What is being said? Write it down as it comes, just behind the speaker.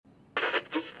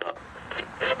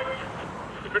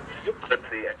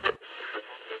I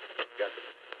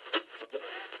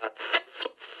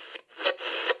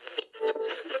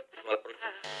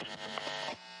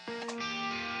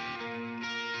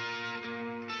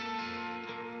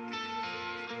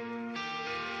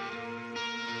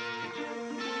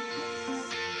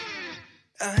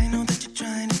know that you're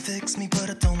trying to fix me, but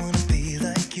I don't want to be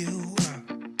like you.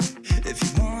 If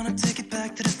you want to take it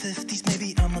back to the 50s,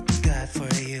 maybe I'm not the guy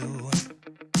for you.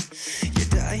 You're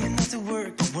dying not to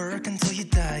work, but work until you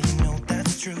die, you know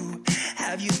that's true.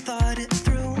 Have you thought it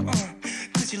through?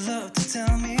 Cause you love to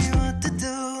tell me what to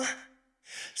do.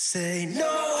 Say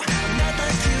no, I'm not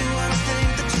like you, I don't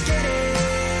think that you get it.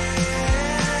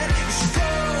 You should go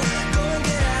and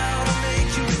get out, I'll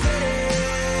make you regret it.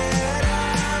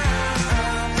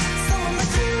 Someone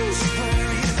like you should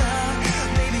worry about.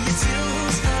 Maybe your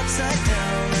two's upside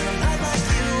down, and I'm not like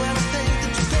you, I don't think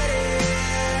that you get it.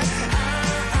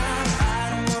 I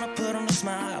don't wanna put on a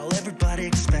smile, everybody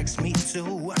expects me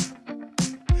to.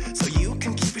 So you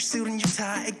can keep your suit and your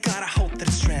tie, gotta hope that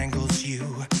it strangles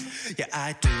you. Yeah,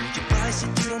 I do. You buy shit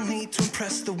you don't need to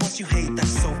impress the ones you hate,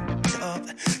 that's so up.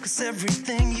 Cause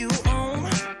everything you own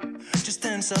just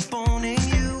ends up owning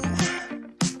you.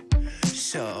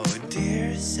 So,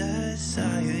 dear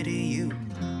society, you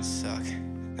suck.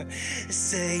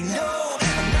 Say no,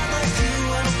 I'm not like you,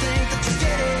 I don't think that you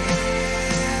get it.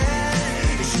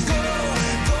 You should go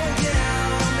and get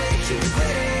out, I'll make you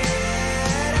regret it.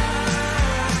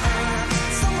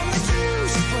 Someone like you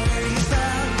should worry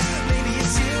about. Maybe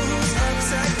it's you who's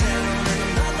upside down, and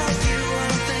I'm not like you, I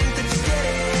don't think that you get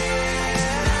it.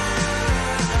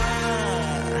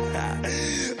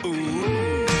 Ooh.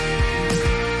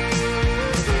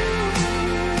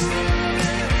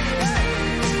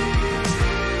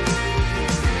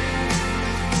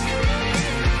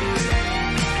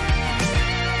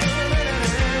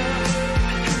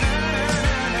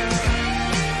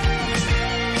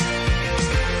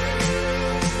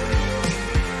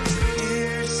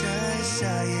 Dear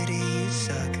society, you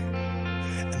suck.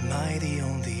 Am I the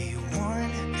only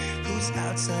one who's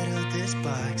outside of this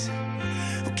box?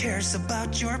 Who cares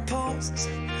about your posts?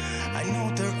 I know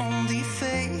they're only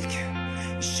fake.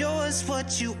 Show us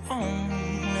what you own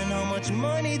and how much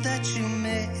money that you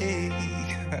make.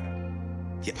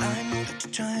 Yeah, I know that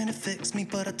you're trying to fix me,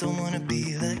 but I don't wanna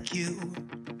be like you.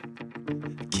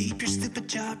 Keep your stupid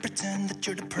job, pretend that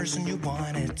you're the person you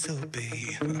wanted to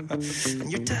be.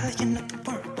 And you're dying not to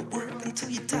work, but work until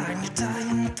you die. And you're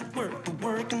dying not to work, but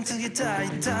work until you die.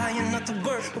 You're dying not to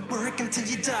work, but work until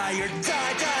you die. You're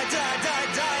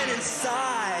dying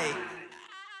inside.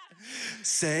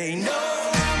 Say no,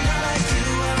 I'm not like you,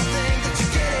 I don't think that you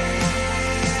get it.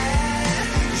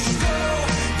 You should go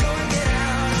and get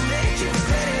out, I'll make you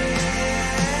regret it.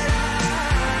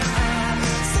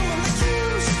 Someone like you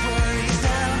should worry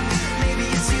about. Maybe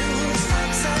it's you who's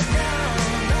upside down.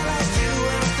 I'm not like you,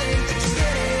 I don't think that you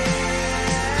get it.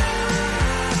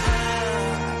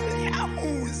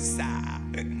 Yowza.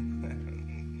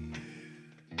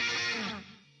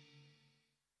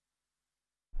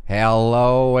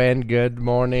 Hello and good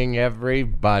morning,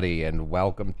 everybody, and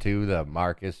welcome to the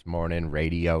Marcus Morning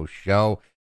Radio Show.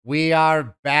 We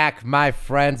are back, my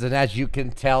friends, and as you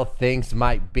can tell, things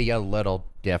might be a little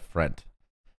different.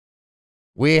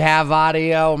 We have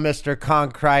audio, Mr.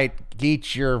 Concrete,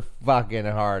 get your fucking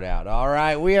heart out, all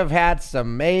right? We have had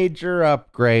some major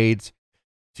upgrades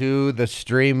to the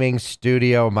streaming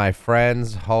studio, my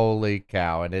friends. Holy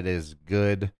cow, and it is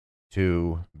good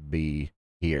to be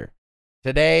here.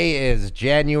 Today is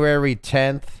January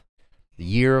 10th, the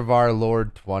year of our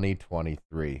Lord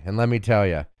 2023. And let me tell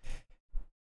you,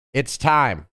 it's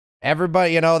time.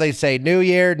 Everybody, they say new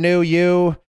year, new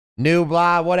you, new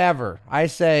blah, whatever. I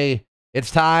say it's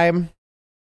time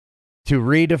to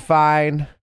redefine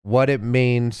what it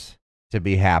means to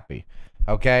be happy.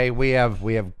 Okay? We have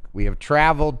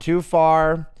traveled too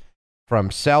far from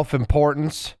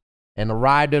self-importance and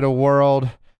arrived at a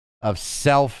world of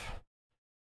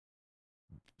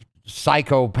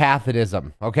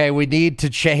psychopathism. Okay, we need to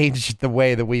change the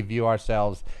way that we view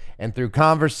ourselves, and through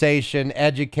conversation,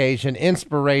 education,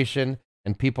 inspiration,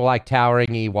 and people like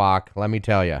Towering Ewok, let me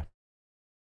tell you,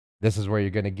 this is where you're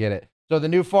going to get it. So the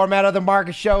new format of the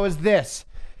Marcus Show is this.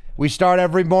 We start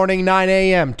every morning, 9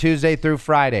 a.m., Tuesday through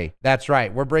Friday. That's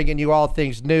right. We're bringing you all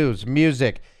things news,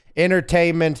 music,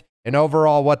 entertainment, and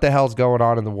overall what the hell's going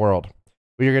on in the world.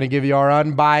 We are going to give you our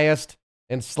unbiased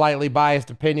and slightly biased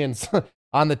opinions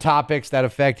on the topics that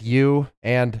affect you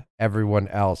and everyone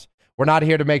else. We're not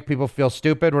here to make people feel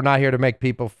stupid. We're not here to make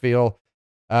people feel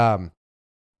down.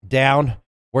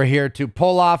 We're here to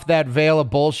pull off that veil of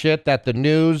bullshit that the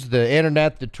news, the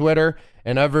internet, the Twitter,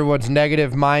 and everyone's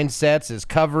negative mindsets is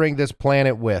covering this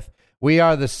planet with. We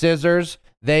are the scissors.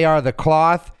 They are the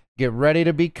cloth. Get ready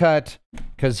to be cut,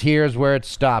 because here's where it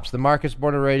stops. The Marcus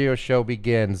Morning Radio Show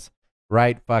begins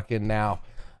right fucking now.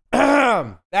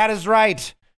 That is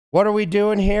right. What are we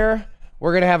doing here?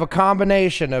 We're going to have a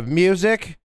combination of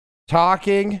music,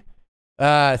 talking,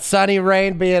 Sunny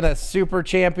Rain being a super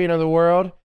champion of the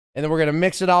world, and then we're going to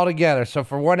mix it all together. So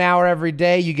for 1 hour every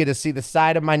day, you get to see the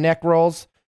side of my neck rolls,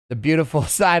 the beautiful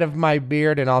side of my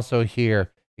beard, and also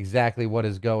hear exactly what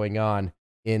is going on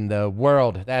in the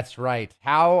world. That's right.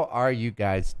 How are you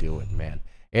guys doing, man?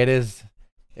 It is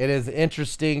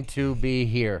interesting to be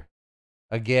here.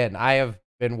 Again, I have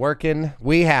been working.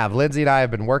 Lindsay and I have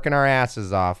been working our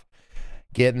asses off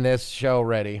getting this show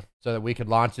ready so that we could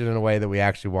launch it in a way that we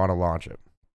actually want to launch it.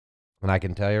 And I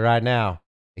can tell you right now,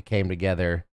 it came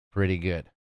together pretty good.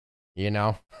 You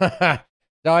know?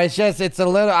 So it's a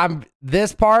little,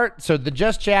 this part, so the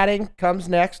just chatting comes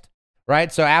next,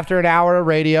 right? So after an hour of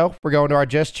radio, we're going to our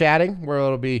just chatting, where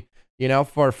it'll be,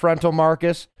 for Frontal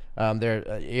Marcus,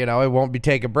 it won't be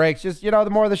taking breaks. Just, the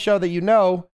more of the show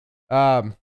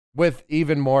that with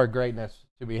even more greatness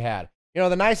to be had.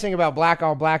 The nice thing about black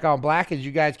on black on black is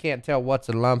you guys can't tell what's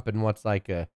a lump and what's like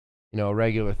a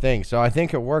regular thing. So I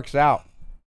think it works out.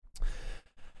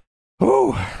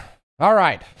 Whew. All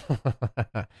right.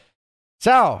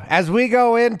 So as we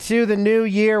go into the new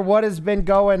year, what has been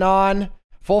going on?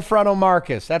 Full Frontal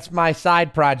Marcus. That's my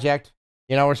side project.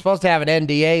 We're supposed to have an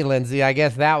NDA, Lindsay. I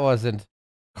guess that wasn't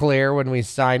clear when we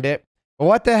signed it. But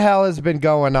what the hell has been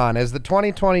going on? As the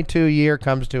 2022 year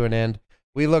comes to an end,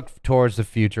 we look towards the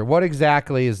future. What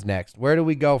exactly is next? Where do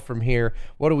we go from here?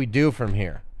 What do we do from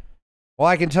here? Well,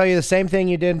 I can tell you the same thing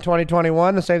you did in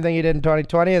 2021, the same thing you did in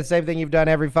 2020, the same thing you've done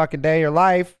every fucking day of your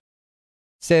life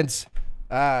since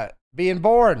being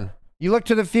born. You look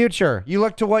to the future. You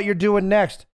look to what you're doing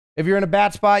next. If you're in a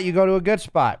bad spot, you go to a good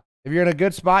spot. If you're in a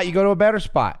good spot, you go to a better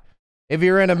spot. If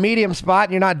you're in a medium spot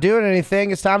and you're not doing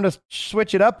anything, it's time to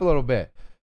switch it up a little bit.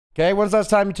 Okay? When's the last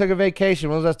time you took a vacation?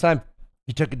 When's the last time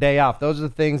you took a day off? Those are the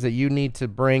things that you need to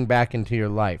bring back into your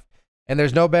life. And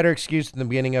there's no better excuse than the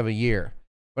beginning of a year.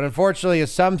 But unfortunately,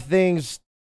 some things,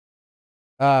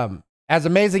 as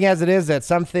amazing as it is that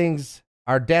some things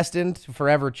are destined to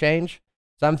forever change,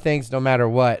 some things, no matter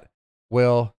what,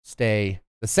 will stay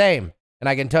the same. And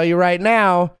I can tell you right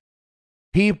now,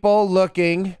 people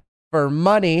looking for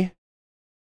money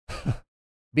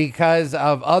because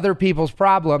of other people's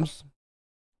problems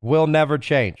will never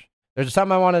change. There's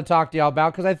something I want to talk to y'all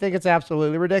about because I think it's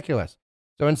absolutely ridiculous.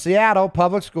 So in Seattle,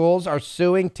 public schools are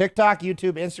suing TikTok,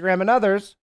 YouTube, Instagram, and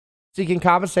others, seeking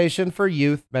compensation for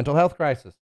youth mental health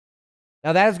crisis.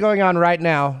 Now that is going on right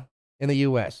now in the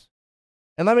U.S.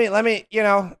 And let me,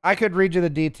 I could read you the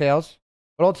details,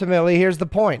 but ultimately here's the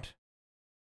point.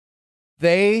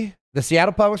 The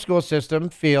Seattle public school system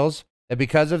feels that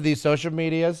because of these social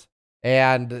medias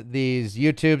and these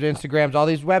YouTubes, Instagrams, all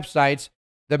these websites,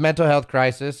 the mental health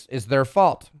crisis is their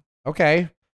fault. Okay,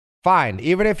 fine.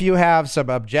 Even if you have some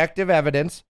objective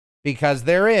evidence, because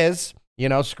there is,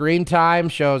 screen time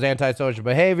shows antisocial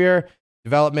behavior,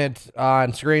 development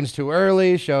on screens too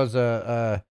early shows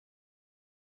a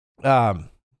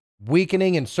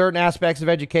weakening in certain aspects of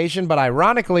education, but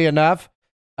ironically enough,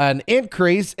 an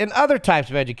increase in other types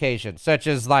of education, such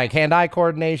as like hand-eye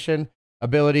coordination,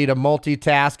 ability to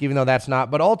multitask, even though that's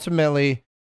not. But ultimately,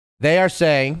 they are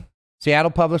saying, Seattle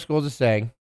Public Schools is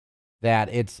saying, that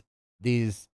it's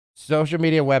these social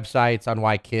media websites on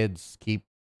why kids keep,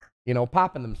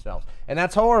 popping themselves. And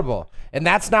that's horrible. And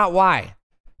that's not why.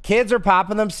 Kids are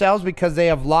popping themselves because they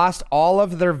have lost all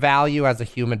of their value as a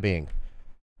human being.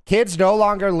 Kids no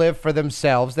longer live for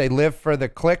themselves. They live for the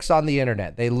clicks on the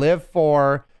internet. They live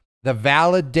for the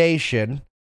validation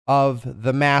of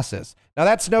the masses. Now,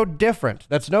 that's no different.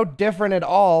 That's no different at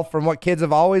all from what kids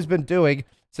have always been doing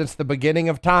since the beginning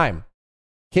of time.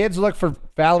 Kids look for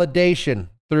validation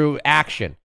through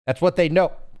action. That's what they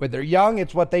know. When they're young,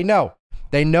 it's what they know.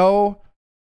 They know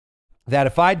that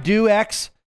if I do X,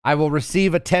 I will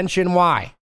receive attention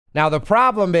Y. Now, the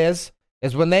problem is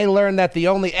when they learn that the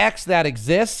only X that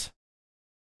exists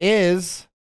is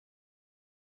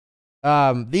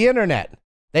the internet.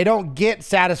 They don't get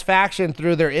satisfaction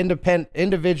through their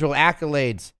individual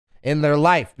accolades in their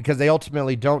life because they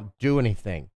ultimately don't do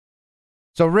anything.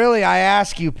 So really, I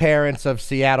ask you, parents of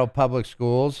Seattle public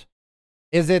schools,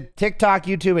 is it TikTok,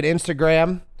 YouTube, and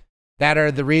Instagram that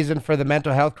are the reason for the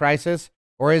mental health crisis?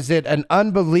 Or is it an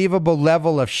unbelievable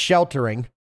level of sheltering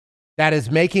that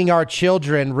is making our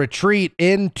children retreat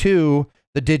into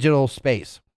the digital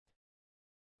space?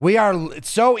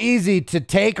 It's so easy to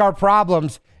take our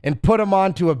problems and put them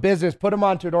onto a business, put them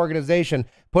onto an organization,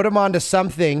 put them onto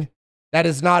something that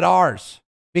is not ours.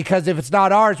 Because if it's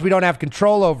not ours, we don't have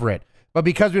control over it. But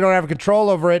because we don't have control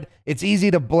over it, it's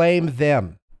easy to blame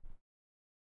them.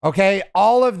 Okay?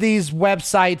 All of these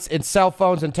websites and cell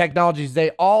phones and technologies, they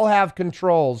all have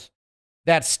controls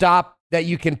that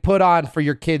you can put on for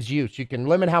your kids' use. You can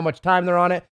limit how much time they're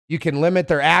on it. You can limit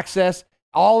their access.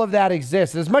 All of that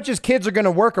exists. As much as kids are going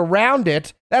to work around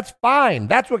it, that's fine.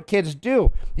 That's what kids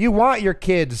do. You want your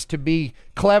kids to be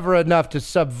clever enough to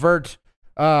subvert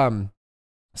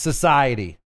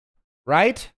society,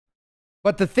 right?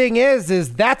 But the thing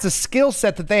is that's a skill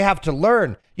set that they have to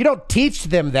learn. You don't teach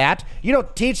them that. You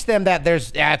don't teach them that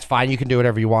it's fine. You can do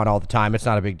whatever you want all the time. It's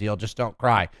not a big deal. Just don't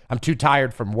cry. I'm too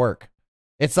tired from work.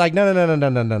 It's like,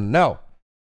 no.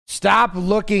 Stop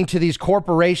looking to these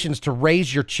corporations to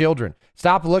raise your children.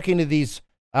 Stop looking to these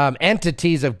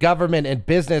entities of government and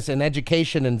business and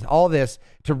education and all this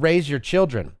to raise your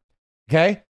children.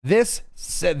 Okay? This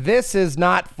is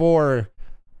not for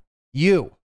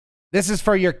you. This is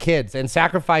for your kids, and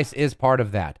sacrifice is part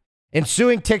of that. And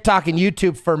suing TikTok and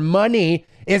YouTube for money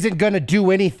isn't going to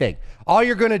do anything. All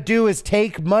you're going to do is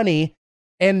take money,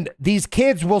 and these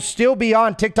kids will still be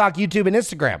on TikTok, YouTube, and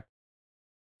Instagram.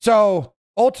 So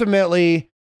ultimately,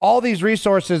 all these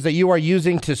resources that you are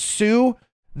using to sue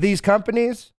these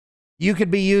companies, you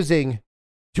could be using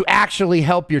to actually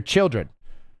help your children.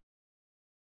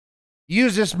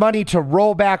 Use this money to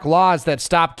roll back laws that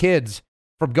stop kids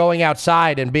from going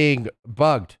outside and being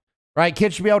bugged, right?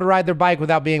 Kids should be able to ride their bike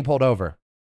without being pulled over.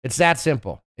 It's that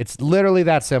simple. It's literally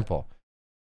that simple.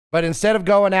 But instead of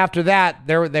going after that,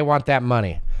 they want that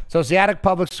money. So Seattle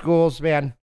Public Schools,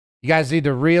 man, you guys need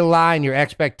to realign your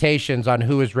expectations on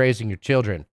who is raising your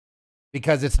children,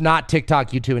 because it's not TikTok,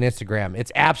 YouTube, and Instagram.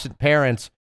 It's absent parents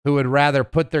who would rather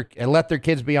let their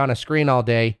kids be on a screen all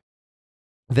day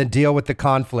than deal with the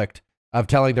conflict of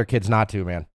telling their kids not to,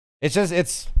 man.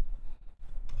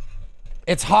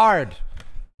 It's hard.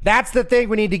 That's the thing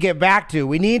we need to get back to.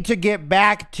 We need to get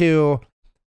back to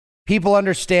people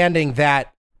understanding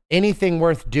that anything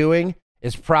worth doing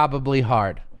is probably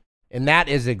hard. And that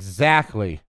is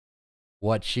exactly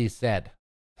what she said.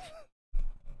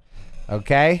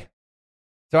 Okay?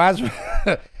 So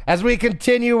as we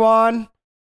continue on,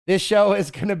 this show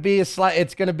is going to be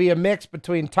a mix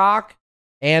between talk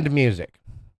and music.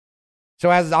 So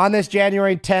as on this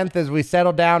January 10th, as we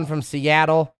settle down from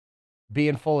Seattle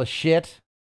being full of shit,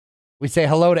 we say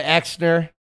hello to Exner,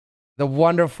 the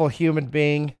wonderful human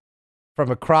being from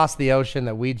across the ocean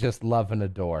that we just love and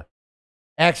adore.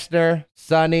 Exner,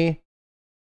 Sunny,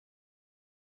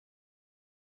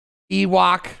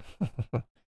 Ewok.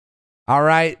 All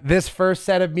right, this first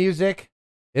set of music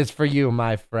is for you,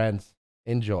 my friends.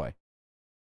 Enjoy.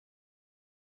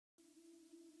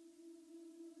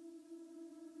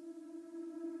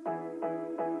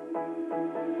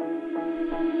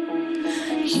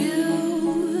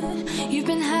 You've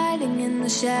been hiding in the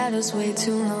shadows way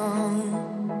too long.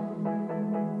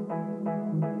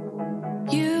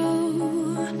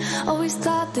 You always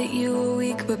thought that you were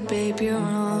weak, but babe, you're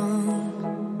wrong.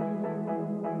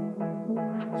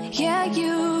 Yeah,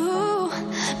 you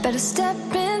better step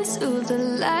into the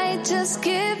light, just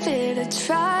give it a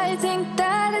try. Think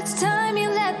that it's time you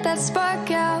let that spark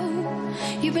out.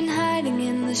 You've been hiding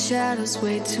in the shadows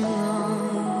way too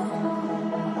long.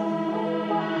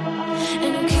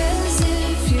 And who cares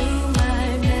if you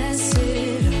might mess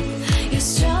it up? You're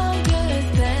stronger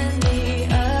than the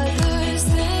others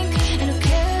think. And who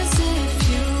cares if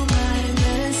you might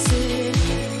mess it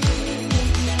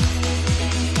up?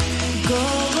 Go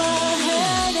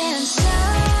ahead and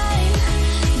shine,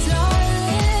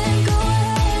 darling. Go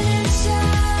ahead and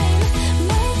shine,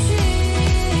 my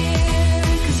dear.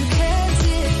 'Cause who cares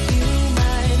if you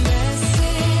might mess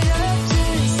it up?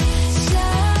 Just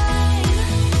shine.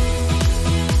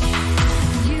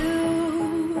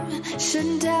 You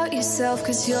shouldn't doubt yourself,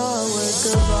 'cause you're a work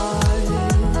of art.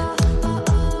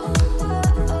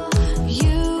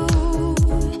 You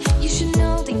should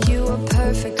know that you are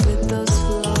perfect with those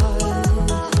flaws.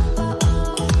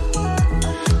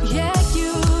 Yeah,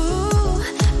 you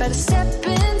better step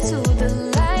into the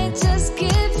light, just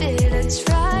give it a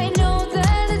try. Know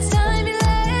that it's time you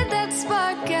let that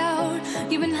spark out.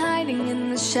 You've been hiding in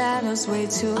the shadows way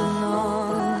too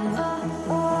long.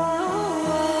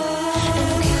 And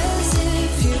who cares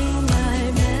if you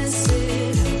might mess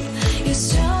it up? You're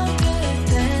stronger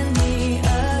than the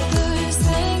others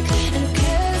think. And who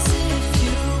cares if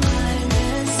you might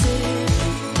mess it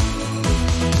up?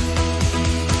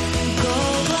 Go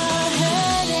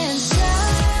ahead and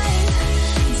shine,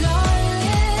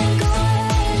 darling. Go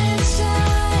ahead and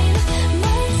shine,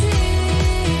 my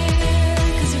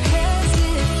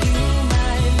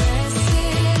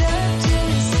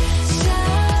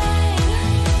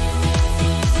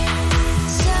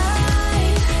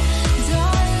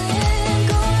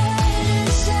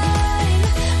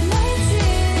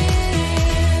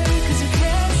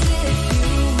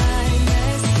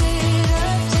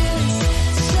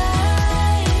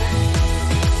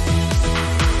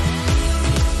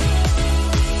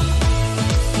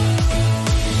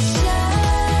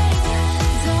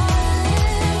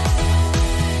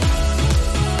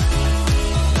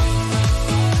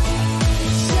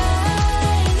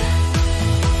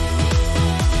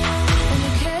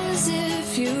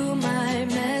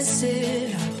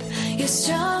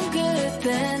stronger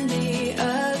than the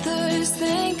others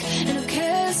think. And who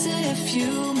cares if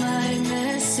you might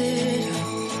miss it?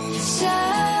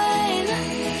 Shine,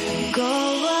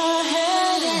 go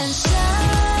ahead and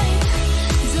shine,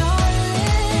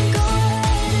 darling, go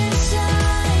ahead and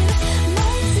shine,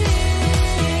 my dear.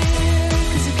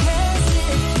 'Cause who cares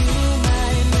if you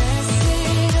might mess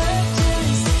it up?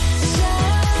 Just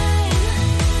shine,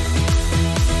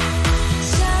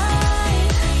 shine,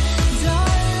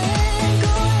 darling,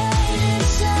 go ahead and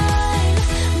shine,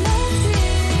 my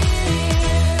dear.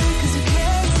 'Cause who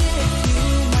cares if you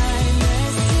might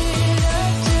mess it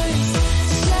up? Just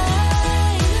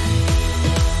shine.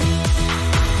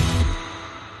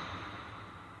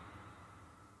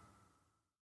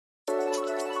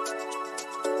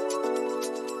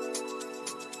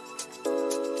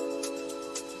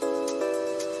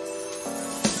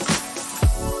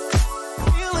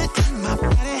 Feel it in my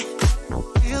body,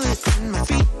 feel it in my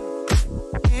feet,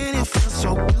 and it feels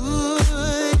so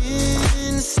good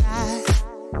inside.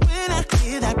 When I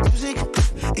hear that music,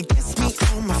 it gets me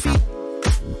on my feet,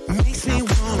 makes me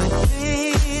wanna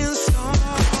dance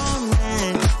all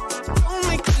night. Don't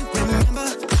make me remember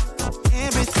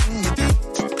everything you did,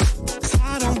 'cause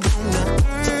I don't wanna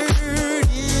hurt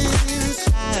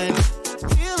inside.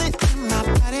 Feel it in my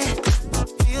body,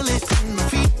 feel it in my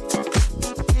feet,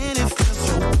 and it feels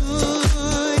so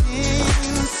good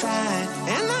inside.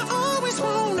 And I always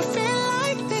wanna feel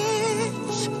like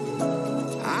this.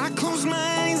 I close my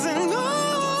eyes and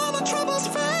all my troubles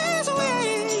fade away.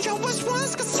 I was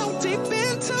once got so deep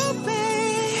into me,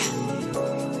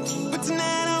 but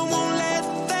tonight I won't let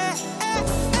that out.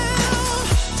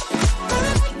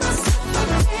 Gonna make myself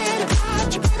forget about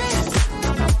you, baby.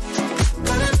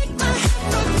 Gonna make my head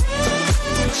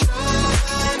forget your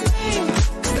name.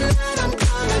 'Cause tonight I'm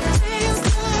gonna dance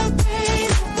the pain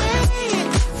away.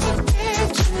 Forget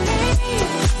your name.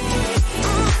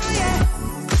 Oh yeah.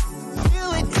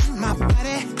 Feel it in my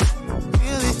body,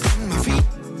 feel it in my feet,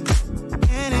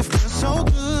 and it feels so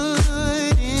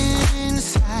good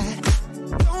inside.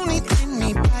 Don't need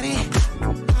anybody,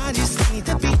 I just need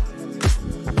the beat.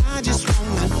 I just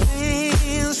wanna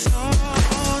dance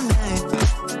all night.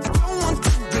 I don't want to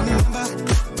remember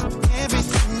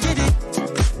everything you did.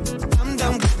 I'm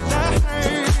done with the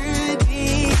hurt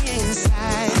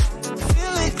inside.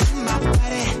 Feel it in my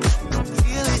body,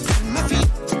 feel it in my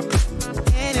feet,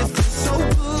 and it feels so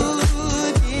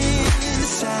good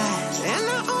inside. And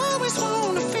I always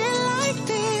wanna feel like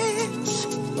this.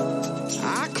 I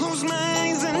close my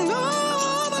eyes and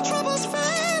all my troubles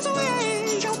fade away.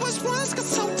 I was once got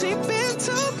so deep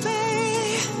into me,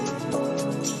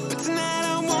 but tonight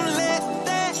I won't let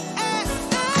that out.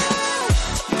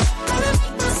 Gonna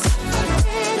make myself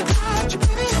forget about you,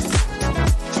 baby.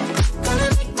 Gonna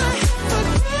make my head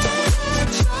forget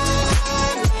your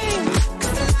name.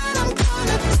 'Cause tonight I'm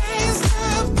gonna dance the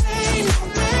pain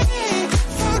away.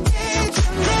 Forget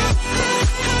your name.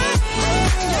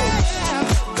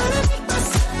 Gonna make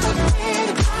myself forget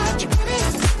about you,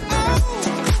 baby. Oh,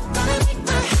 gonna make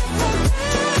my head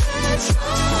forget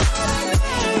your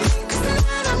name. 'Cause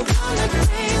tonight I'm gonna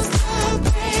dance the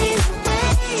pain away.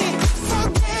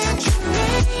 Forget your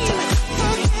name.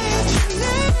 Forget your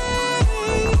name.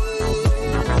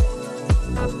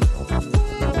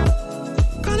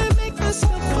 Gonna make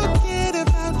myself forget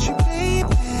about you,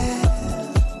 baby.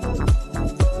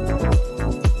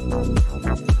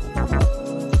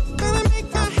 Gonna make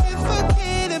my head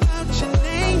forget about your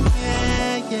name,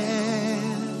 yeah,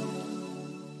 yeah.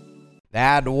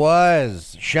 That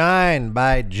was Shine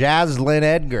by Jaslyn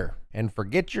Edgar and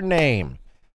Forget Your Name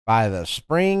by the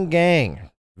Spring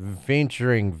Gang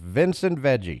featuring Vincent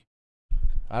Veggie.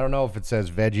 I don't know if it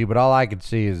says Veggie, but all I could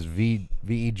see is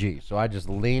VEG. So I just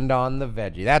leaned on the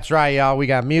Veggie. That's right, y'all. We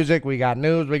got music, we got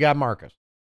news, we got Marcus.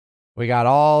 We got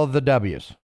all the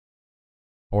W's.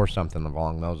 Or something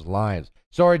along those lines.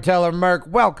 Storyteller Merc,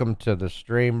 welcome to the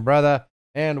stream, brother.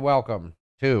 And welcome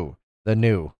to the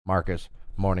new Marcus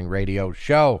Morning Radio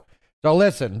Show. So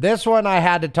listen, this one I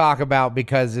had to talk about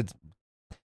because it's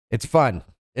fun.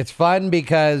 It's fun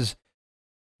because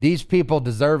these people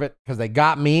deserve it because they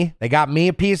got me. They got me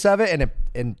a piece of it,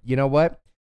 and you know what?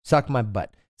 Suck my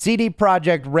butt. CD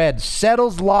Projekt Red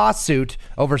settles lawsuit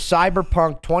over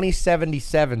CyberPunk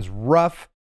 2077's rough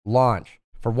launch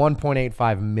for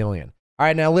 $1.85 million. All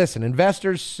right, now listen.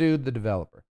 Investors sued the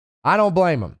developer. I don't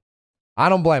blame them. I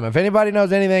don't blame them. If anybody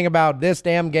knows anything about this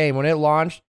damn game when it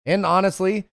launched, and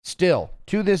honestly, still,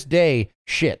 to this day,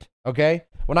 shit, okay?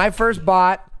 When I first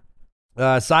bought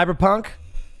CyberPunk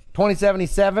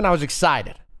 2077, I was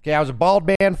excited. Okay, I was a bald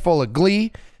man full of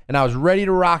glee, and I was ready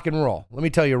to rock and roll. Let me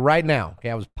tell you right now, okay,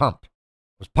 I was pumped.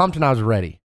 was pumped and I was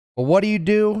ready. But what do you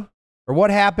do, or what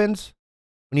happens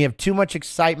when you have too much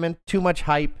excitement, too much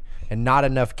hype, and not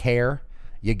enough care?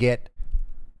 You get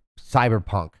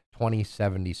CyberPunk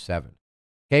 2077.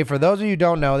 Okay, for those of you who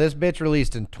don't know, this bitch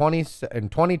released in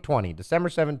 2020, December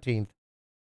 17th,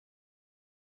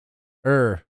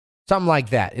 or something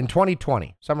like that, in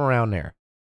 2020, somewhere around there,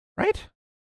 right?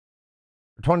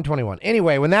 Or 2021.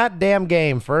 Anyway, when that damn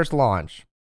game first launched,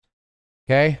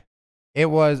 okay, it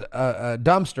was a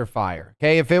dumpster fire.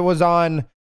 Okay, if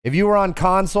you were on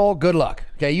console, good luck.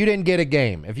 Okay, you didn't get a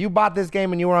game. If you bought this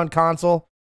game and you were on console,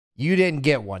 you didn't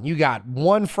get one. You got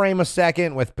 1 frame a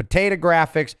second with potato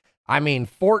graphics. I mean,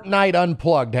 Fortnite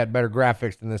Unplugged had better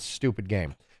graphics than this stupid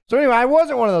game. So anyway, I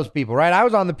wasn't one of those people, right? I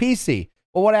was on the PC.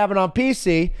 Well, what happened on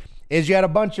PC is you had a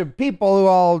bunch of people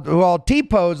who all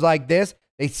T-posed like this.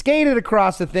 They skated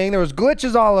across the thing. There was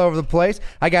glitches all over the place.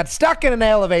 I got stuck in an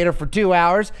elevator for 2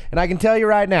 hours, and I can tell you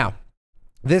right now,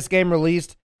 this game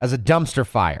released as a dumpster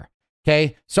fire.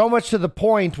 Okay, so much to the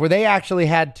point where they actually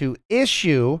had to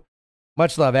issue,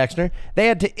 much love Exner, they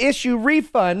had to issue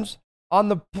refunds on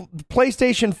the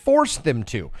PlayStation forced them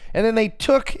to. And then they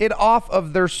took it off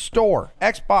of their store.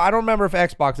 Xbox, I don't remember if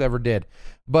Xbox ever did,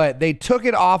 but they took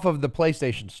it off of the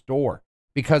PlayStation store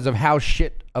because of how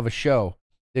shit of a show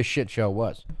this shit show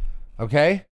was.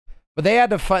 Okay? But they had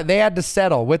to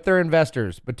settle with their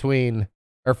investors for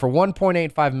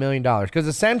 $1.85 million because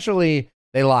essentially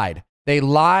they lied. They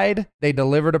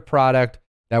delivered a product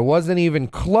that wasn't even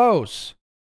close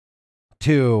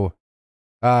to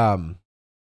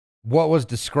what was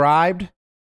described,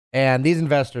 and these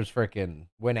investors freaking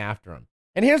went after them.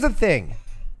 And here's the thing.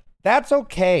 That's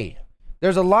okay.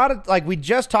 There's a lot of, like we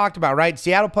just talked about, right?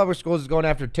 Seattle Public Schools is going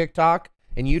after TikTok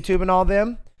and YouTube and all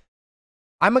them.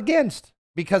 I'm against,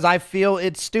 because I feel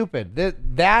it's stupid.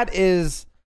 That is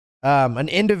an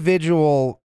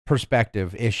individual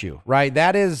perspective issue, right?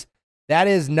 That is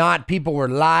not people were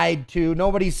lied to.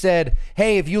 Nobody said,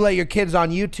 hey, if you let your kids on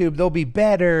YouTube, they'll be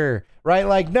better, right?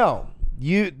 Like, no.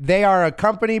 They are a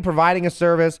company providing a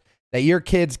service that your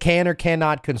kids can or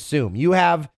cannot consume. You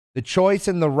have the choice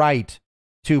and the right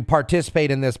to participate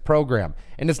in this program.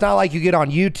 And it's not like you get on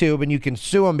YouTube and you can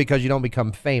sue them because you don't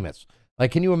become famous.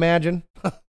 Like, can you imagine?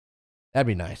 That'd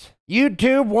be nice.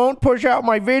 YouTube won't push out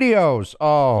my videos.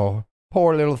 Oh,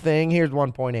 poor little thing. Here's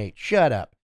 1.8. Shut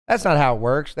up. That's not how it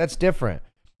works. That's different.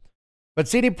 But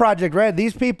CD Projekt Red,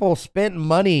 these people spent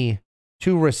money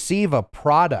to receive a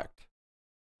product,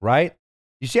 right?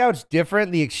 You see how it's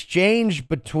different? The exchange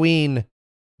between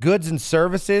goods and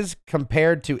services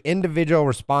compared to individual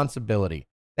responsibility.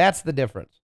 That's the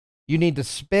difference. You need to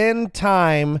spend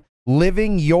time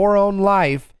living your own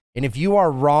life. And if you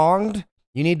are wronged,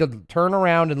 you need to turn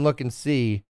around and look and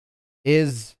see,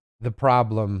 is the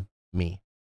problem me?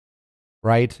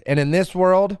 Right? And in this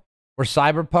world where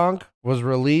CyberPunk was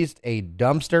released a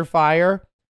dumpster fire,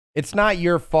 it's not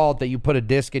your fault that you put a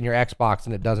disc in your Xbox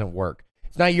and it doesn't work.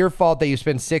 It's not your fault that you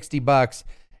spend $60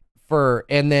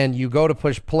 and then you go to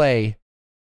push play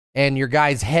and your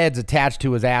guy's head's attached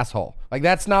to his asshole. Like,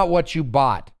 that's not what you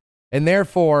bought. And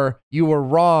therefore, you were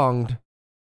wronged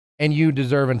and you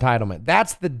deserve entitlement.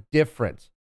 That's the difference,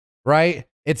 right?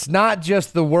 It's not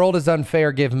just the world is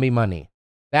unfair, give me money.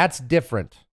 That's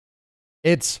different.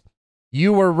 It's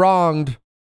you were wronged,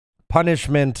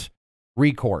 punishment,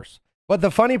 recourse. But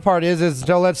the funny part is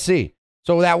so let's see.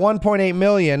 So that 1.8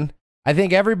 million, I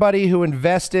think everybody who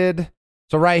invested,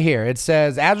 so right here, it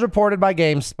says, as reported by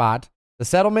GameSpot, the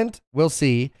settlement will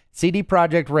see CD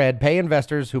Projekt Red pay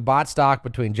investors who bought stock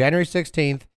between January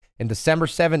 16th and December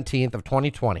 17th of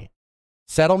 2020.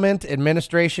 Settlement,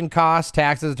 administration costs,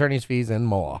 taxes, attorney's fees, and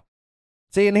more.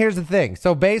 See, and here's the thing.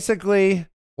 So basically,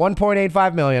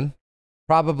 1.85 million,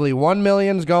 probably 1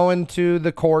 million's going to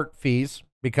the court fees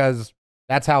because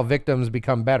that's how victims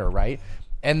become better, right?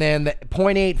 And then the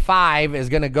 0.85 is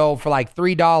going to go for like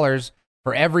 $3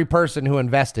 for every person who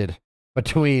invested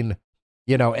between,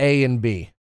 A and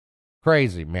B.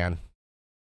 Crazy, man.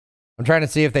 I'm trying to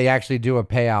see if they actually do a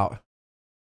payout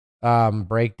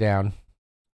breakdown,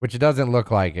 which it doesn't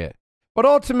look like it. But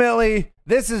ultimately,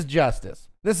 this is justice.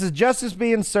 This is justice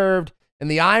being served. And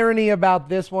the irony about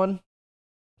this one,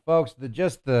 folks,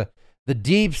 the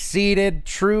deep-seated,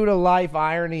 true-to-life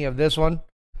irony of this one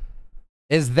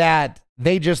is that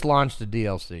they just launched a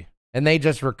DLC and they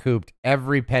just recouped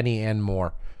every penny and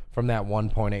more from that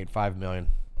 1.85 million.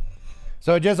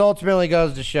 So it just ultimately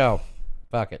goes to show,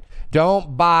 fuck it.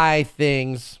 Don't buy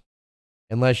things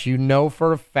unless you know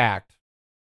for a fact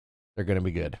they're going to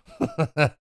be good.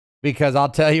 Because I'll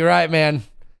tell you right, man,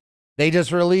 they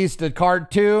just released a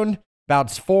cartoon.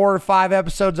 About 4 or 5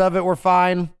 episodes of it were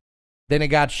fine. Then it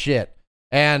got shit.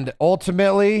 And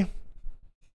ultimately,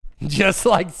 just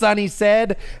like Sonny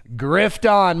said, grift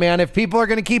on, man. If people are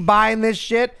going to keep buying this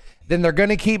shit, then they're going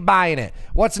to keep buying it.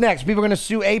 What's next? People are going to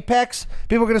sue Apex?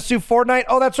 People are going to sue Fortnite?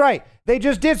 Oh, that's right. They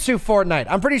just did sue Fortnite.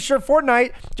 I'm pretty sure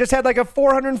Fortnite just had like a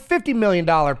 $450 million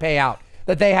payout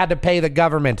that they had to pay the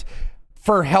government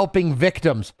for helping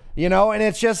victims, you know? And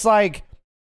it's just like,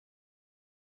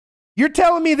 you're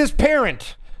telling me this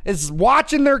parent is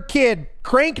watching their kid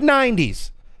crank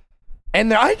 90s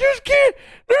and I just can't,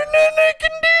 there's nothing I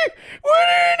can do. What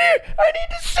do I do? I need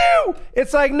to sue.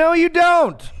 It's like, no, you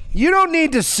don't. You don't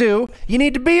need to sue. You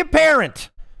need to be a parent.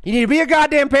 You need to be a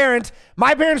goddamn parent.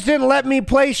 My parents didn't let me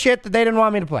play shit that they didn't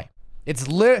want me to play. It's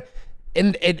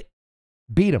and it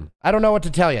beat them. I don't know what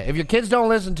to tell you. If your kids don't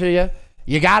listen to you,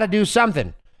 you got to do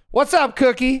something. What's up,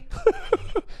 Cookie?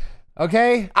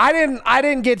 Okay? I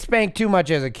didn't get spanked too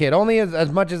much as a kid, only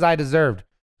as much as I deserved.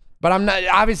 But I'm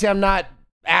not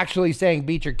actually saying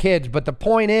beat your kids, but the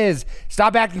point is,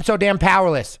 stop acting so damn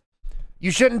powerless. You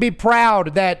shouldn't be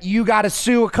proud that you got to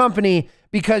sue a company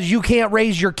because you can't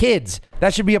raise your kids.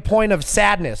 That should be a point of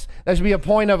sadness. That should be a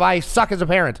point of I suck as a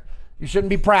parent. You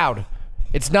shouldn't be proud.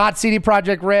 It's not CD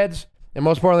Projekt Red's, and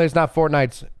most importantly, it's not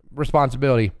Fortnite's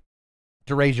responsibility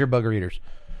to raise your booger eaters.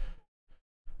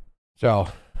 So,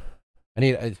 I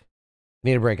need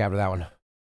a break after that one.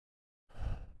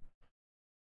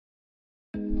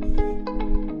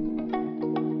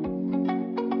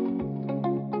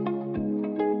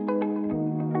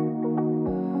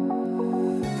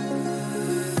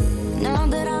 Now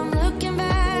that I'm looking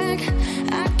back,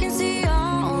 I can see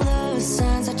all the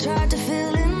signs I tried to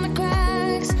fill in the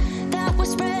cracks that were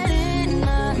spread in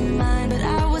my mind, but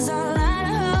I was all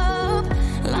out of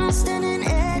hope, lost in an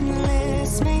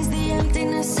endless maze. The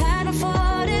emptiness had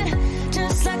unfolded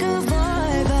just like a void.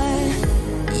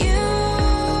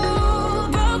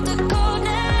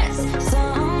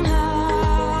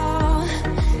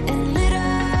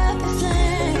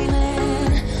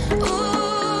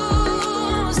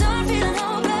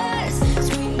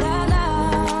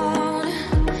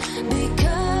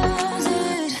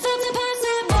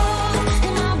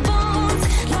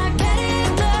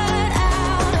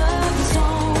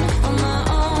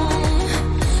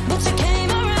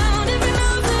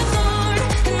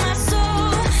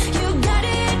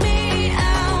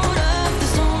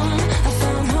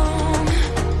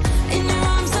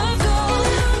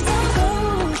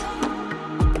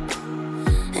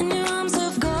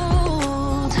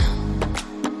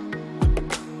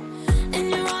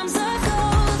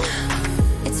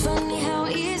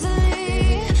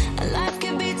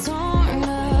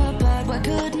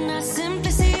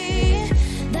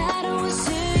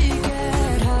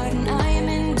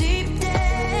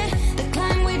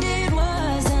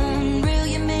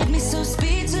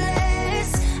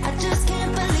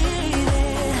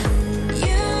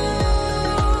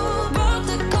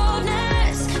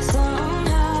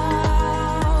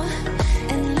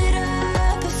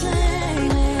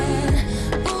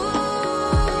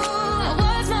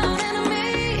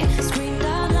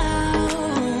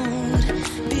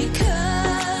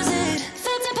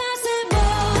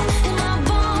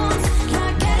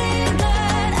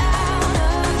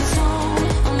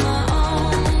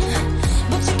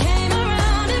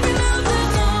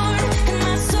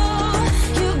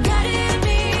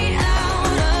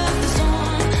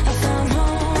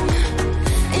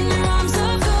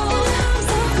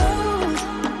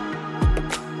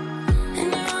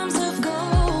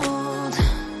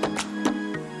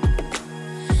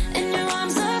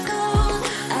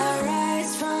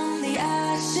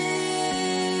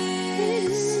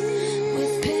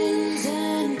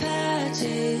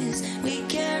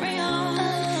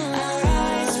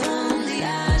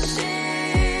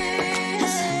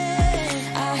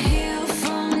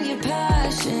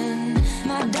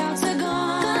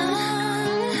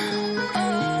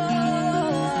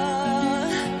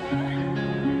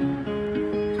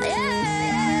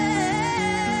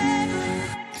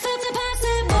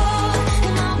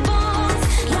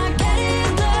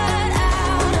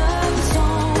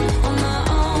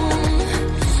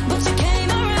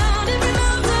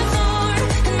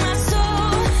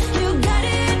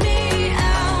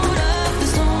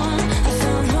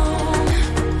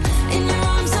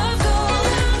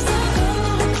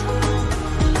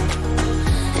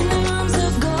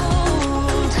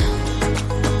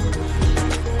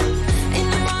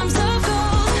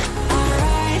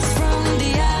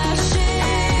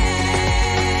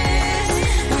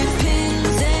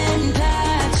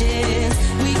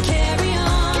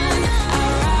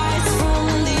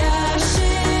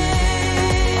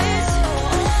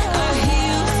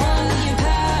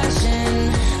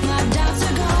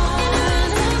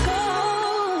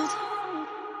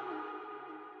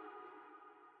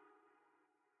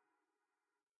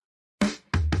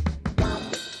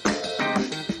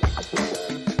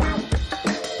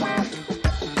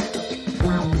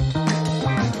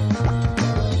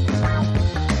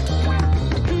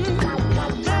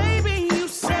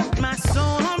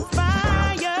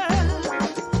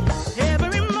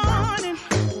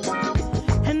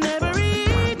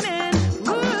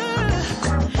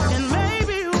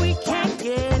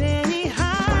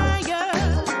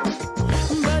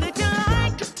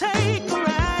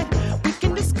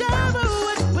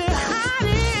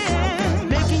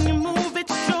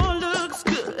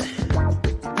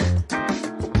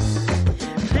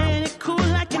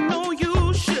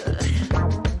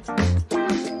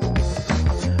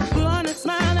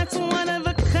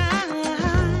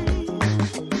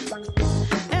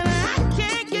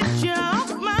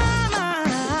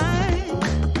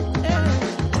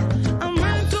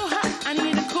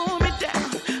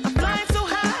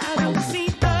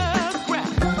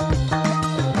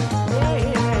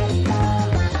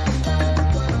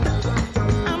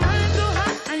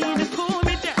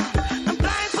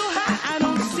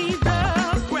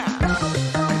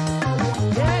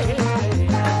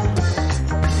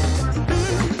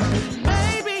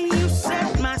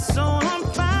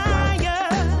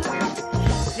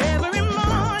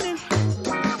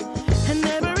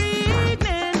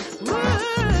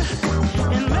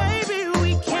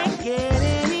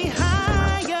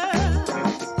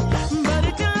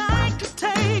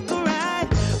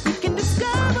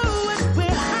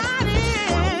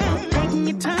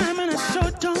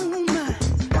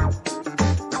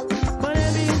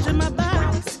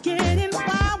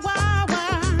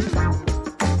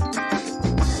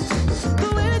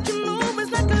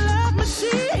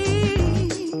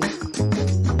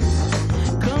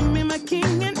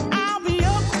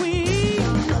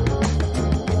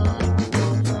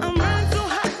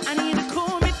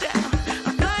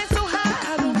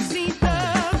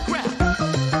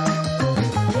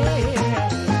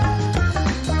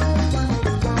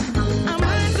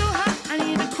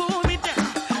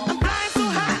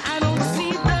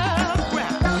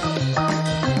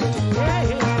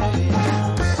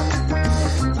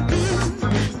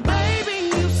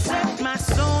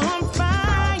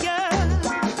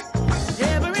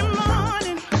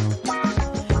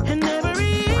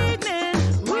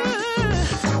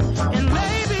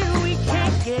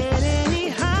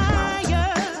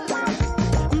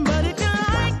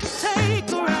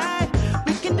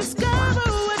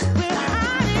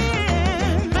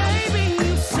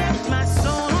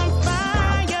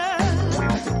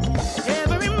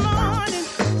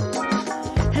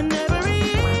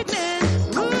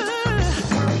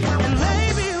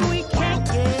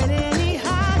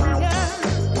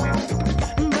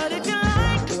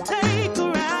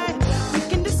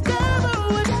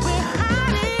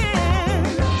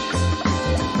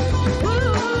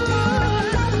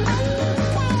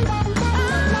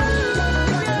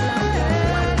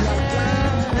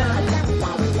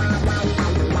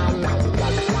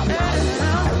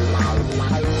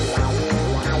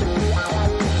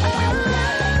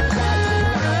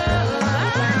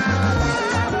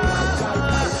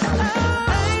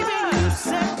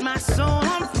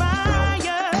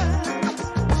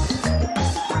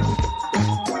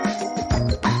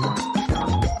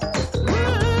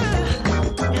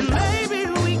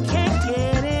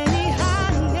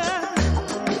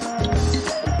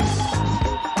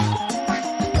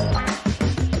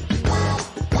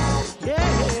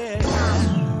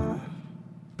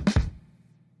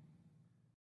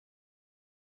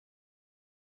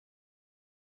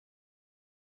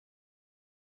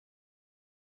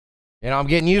 I'm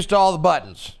getting used to all the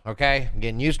buttons, okay? I'm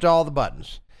getting used to all the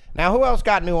buttons. Now, who else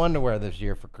got new underwear this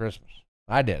year for Christmas?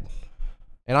 I did.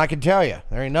 And I can tell you,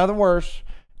 there ain't nothing worse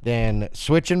than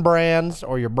switching brands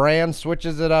or your brand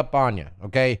switches it up on you,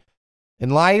 okay?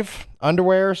 In life,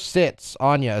 underwear sits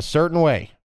on you a certain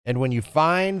way. And when you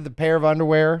find the pair of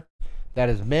underwear that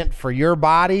is meant for your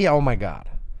body, oh my God.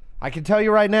 I can tell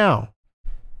you right now,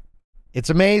 it's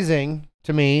amazing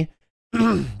to me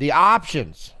the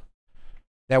options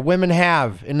that women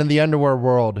have in the underwear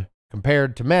world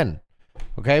compared to men.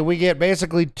 Okay, we get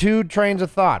basically two trains of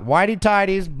thought. Whitey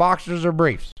tidies, boxers, or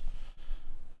briefs.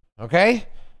 Okay?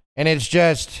 And it's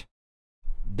just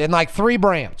then like three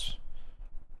brands.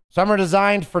 Some are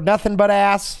designed for nothing but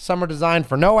ass. Some are designed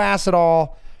for no ass at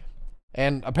all.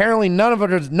 And apparently none of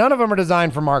them are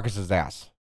designed for Marcus's ass.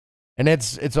 And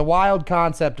it's a wild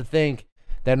concept to think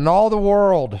that in all the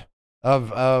world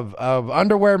of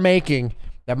underwear making,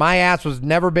 that my ass was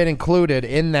never been included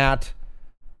in that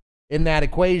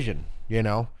equation,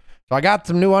 So I got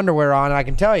some new underwear on, and I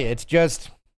can tell you, it's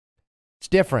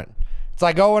different. It's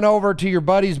like going over to your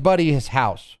buddy's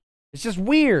house. It's just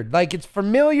weird. Like, it's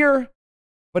familiar,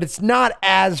 but it's not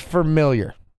as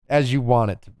familiar as you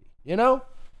want it to be,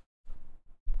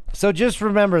 So just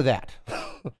remember that.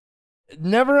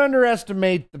 Never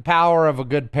underestimate the power of a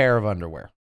good pair of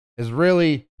underwear is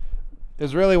really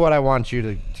what I want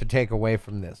you to take away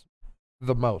from this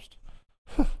the most.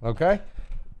 Okay?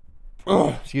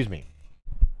 Excuse me.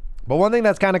 But one thing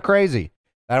that's kind of crazy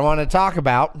that I want to talk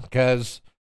about, because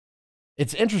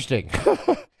it's interesting.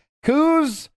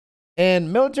 Coups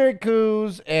and military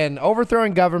coups and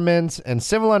overthrowing governments and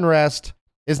civil unrest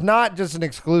is not just an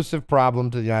exclusive problem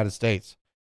to the United States.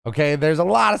 Okay? There's a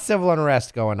lot of civil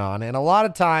unrest going on, and a lot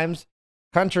of times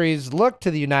countries look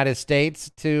to the United States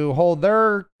to hold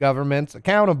their governments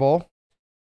accountable.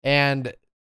 And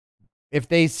if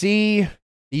they see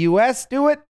the U.S. do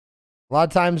it, a lot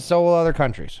of times so will other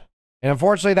countries. And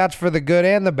unfortunately, that's for the good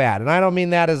and the bad. And I don't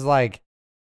mean that as like,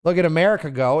 look at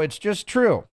America go. It's just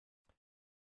true.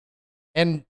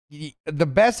 And the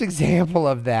best example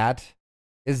of that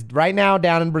is right now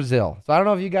down in Brazil. So I don't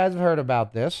know if you guys have heard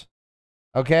about this.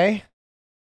 Okay?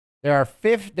 There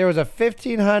was a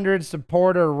 1,500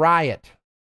 supporter riot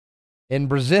in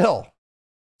Brazil.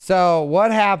 So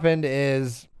what happened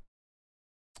is,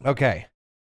 okay.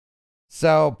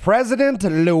 So President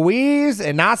Luiz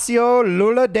Inácio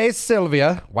Lula da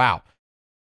Silva,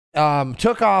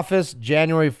 took office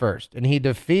January 1st, and he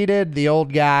defeated the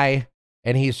old guy,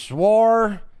 and he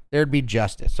swore there'd be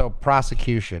justice. So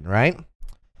prosecution, right?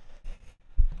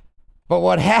 But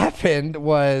what happened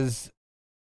was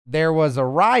there was a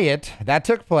riot that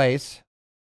took place,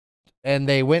 and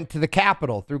they went to the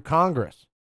Capitol through Congress,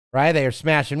 right? They were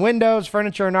smashing windows,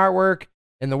 furniture, and artwork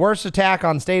in the worst attack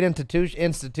on state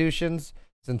institutions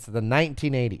since the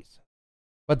 1980s.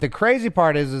 But the crazy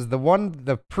part is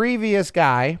the previous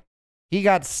guy, he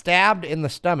got stabbed in the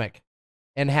stomach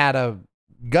and had a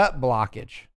gut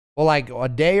blockage. Well, like a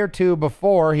day or two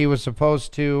before he was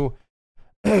supposed to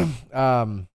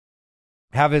have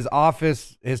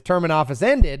his term in office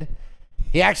ended,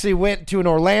 he actually went to an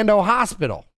Orlando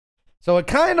hospital. So it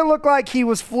kind of looked like he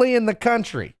was fleeing the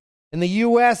country, and the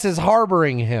U.S. is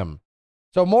harboring him.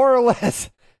 So more or less,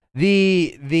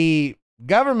 the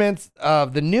governments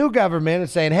of the new government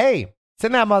is saying, hey,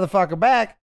 send that motherfucker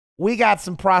back. We got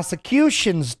some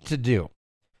prosecutions to do.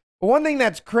 But one thing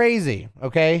that's crazy,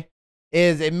 okay,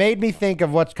 is it made me think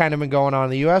of what's kind of been going on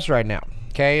in the U.S. right now.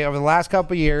 Okay, over the last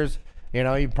couple of years,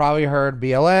 you've probably heard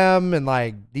BLM and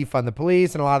like defund the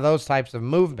police and a lot of those types of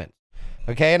movements.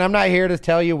 Okay, and I'm not here to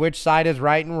tell you which side is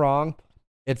right and wrong.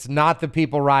 It's not the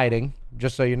people rioting,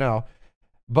 just so you know.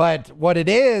 But what it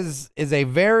is a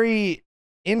very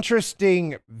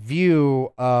interesting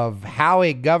view of how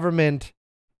a government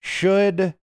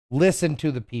should listen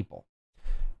to the people.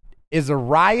 Is a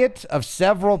riot of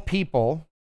several people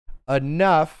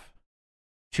enough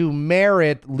to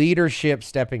merit leadership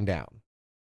stepping down?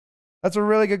 That's a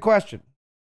really good question.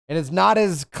 And it's not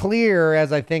as clear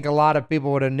as I think a lot of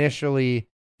people would initially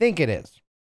think it is.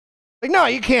 Like, no,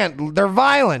 you can't. They're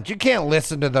violent. You can't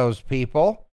listen to those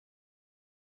people.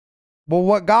 Well,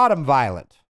 what got them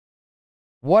violent?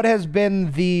 What has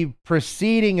been the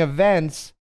preceding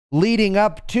events leading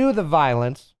up to the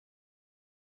violence?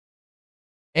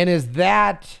 And is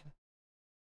that,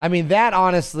 that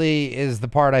honestly is the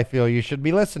part I feel you should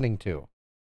be listening to.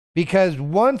 Because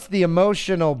once the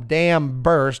emotional dam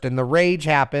burst and the rage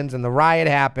happens and the riot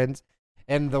happens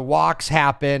and the walks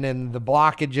happen and the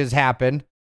blockages happen,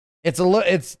 it's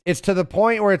to the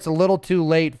point where it's a little too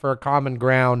late for a common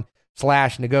ground /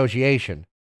 negotiation.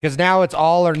 because now it's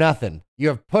all or nothing. You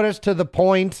have put us to the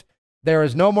point. There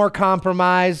is no more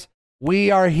compromise.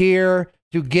 We are here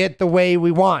to get the way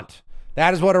we want.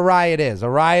 That is what a riot is. A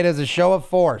riot is a show of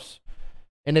force.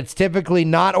 And it's typically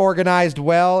not organized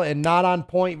well and not on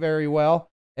point very well.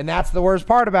 And that's the worst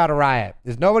part about a riot,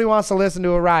 is nobody wants to listen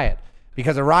to a riot,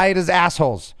 because a riot is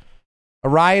assholes. A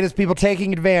riot is people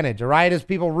taking advantage. A riot is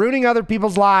people ruining other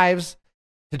people's lives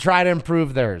to try to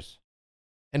improve theirs.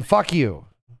 And fuck you.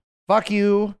 Fuck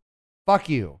you. Fuck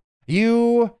you.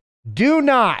 You do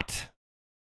not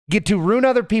get to ruin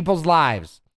other people's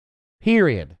lives.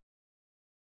 Period.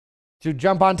 To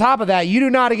jump on top of that, you do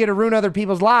not get to ruin other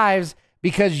people's lives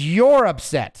because you're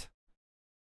upset.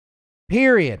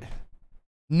 Period.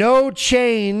 No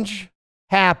change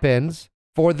happens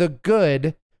for the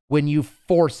good when you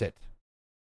force it.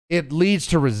 It leads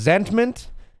to resentment.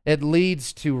 It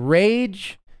leads to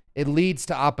rage. It leads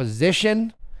to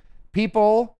opposition.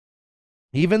 People,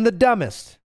 even the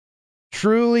dumbest,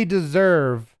 truly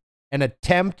deserve an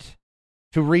attempt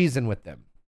to reason with them.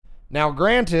 Now,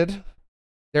 granted,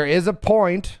 there is a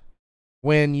point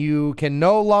when you can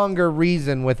no longer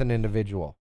reason with an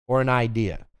individual or an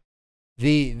idea.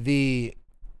 The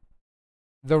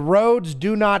roads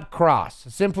do not cross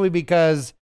simply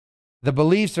because the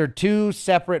beliefs are too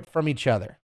separate from each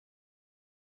other.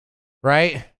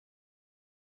 Right?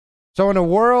 So in a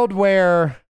world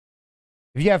where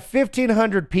if you have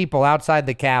 1,500 people outside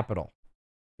the Capitol,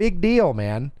 big deal,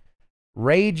 man.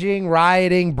 Raging,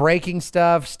 rioting, breaking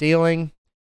stuff, stealing,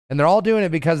 and they're all doing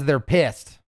it because they're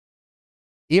pissed.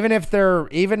 Even if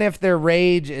their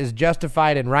rage is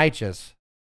justified and righteous,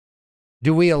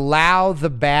 do we allow the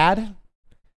bad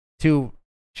to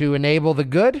enable the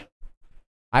good?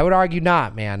 I would argue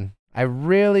not, man. I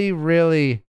really,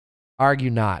 really argue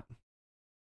not.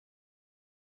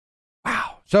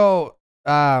 Wow. So,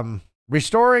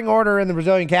 restoring order in the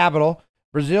Brazilian capital,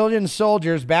 Brazilian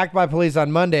soldiers backed by police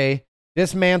on Monday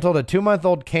dismantled a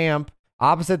 2-month-old camp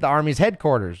opposite the army's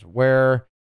headquarters, where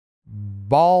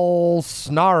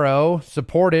Bolsonaro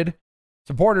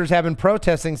supporters have been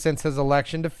protesting since his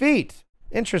election defeat.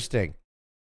 Interesting.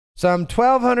 Some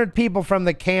 1,200 people from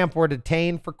the camp were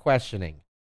detained for questioning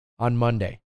on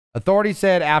Monday. Authorities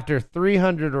said after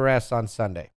 300 arrests on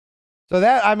Sunday. So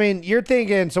that, I mean, you're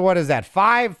thinking, so what is that?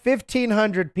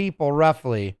 1,500 people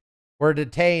roughly were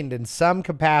detained in some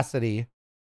capacity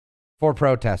for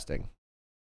protesting.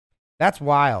 That's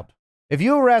wild. If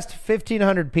you arrest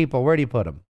 1,500 people, where do you put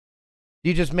them? Do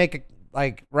you just make it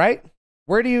like, right?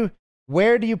 Where do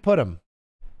you put them?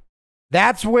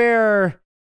 That's where,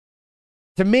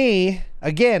 to me,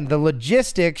 again, the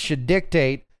logistics should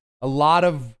dictate a lot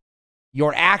of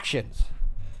your actions.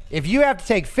 If you have to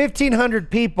take 1,500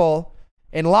 people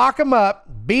and lock them up,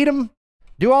 beat them,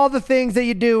 do all the things that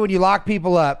you do when you lock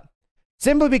people up,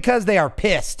 simply because they are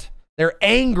pissed, they're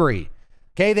angry.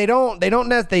 Okay, they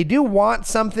do want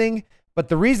something, but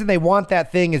the reason they want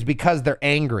that thing is because they're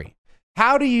angry.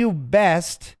 How do you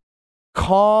best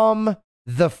calm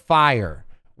the fire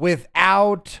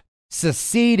without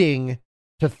seceding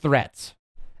to threats?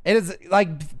 It is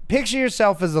like, picture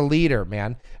yourself as a leader,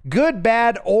 man. Good,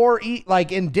 bad, or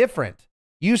like indifferent.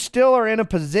 You still are in a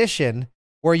position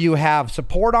where you have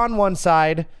support on one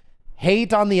side,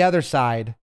 hate on the other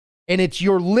side, and it's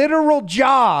your literal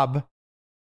job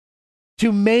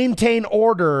to maintain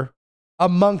order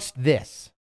amongst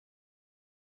this.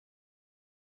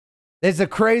 It's a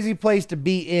crazy place to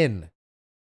be in.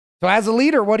 So as a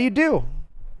leader, what do?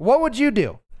 What would you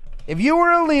do? If you were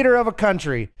a leader of a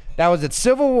country that was at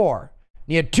civil war,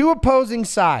 and you had two opposing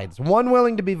sides, one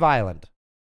willing to be violent,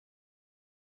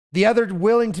 the other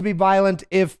willing to be violent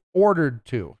if ordered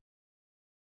to.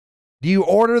 Do you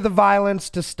order the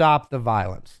violence to stop the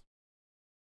violence?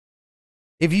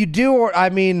 If you do, or I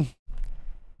mean,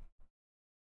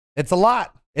 it's a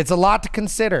lot. It's a lot to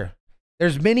consider.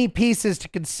 There's many pieces to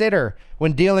consider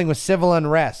when dealing with civil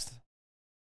unrest.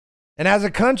 And as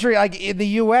a country, like in the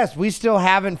U.S., we still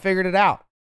haven't figured it out,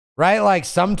 right? Like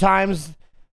sometimes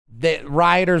the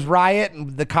rioters riot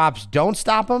and the cops don't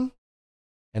stop them,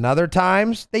 and other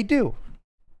times they do.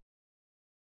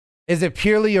 Is it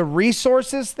purely a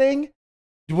resources thing?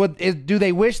 Do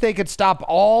they wish they could stop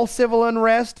all civil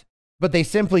unrest, but they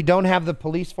simply don't have the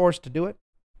police force to do it?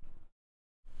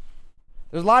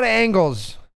 There's a lot of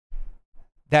angles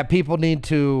that people need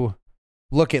to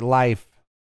look at life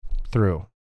through.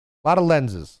 A lot of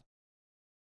lenses.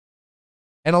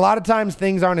 And a lot of times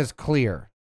things aren't as clear.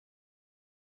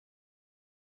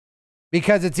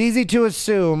 Because it's easy to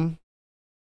assume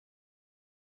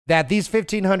that these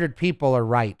 1,500 people are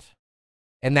right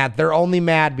and that they're only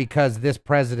mad because this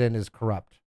president is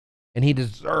corrupt. and he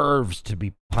deserves to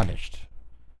be punished.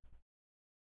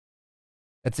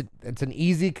 It's an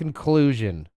easy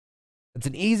conclusion. It's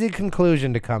an easy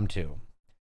conclusion to come to.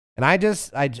 And I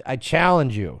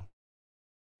challenge you.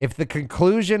 If the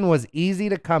conclusion was easy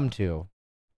to come to,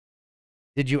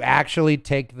 did you actually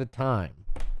take the time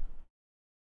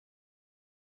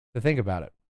to think about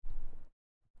it?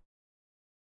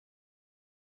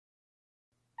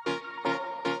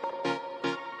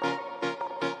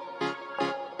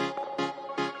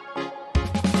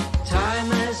 Time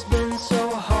has been so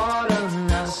hard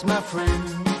on us, my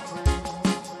friend.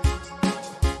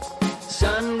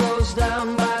 Sun goes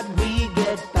down, but we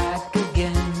get back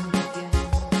again.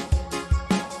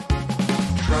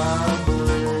 Trouble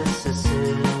is a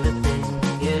silly thing,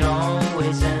 it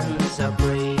always ends up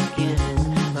breaking,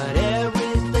 but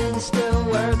everything still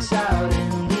works out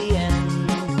in the end.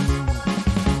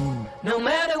 No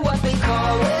matter what they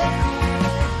call it,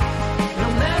 no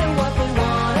matter what they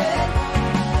want it,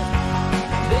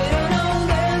 they don't know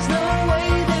there's no way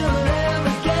they'll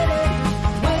ever get it.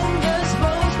 Wind just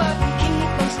blows, but we keep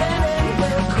on standing.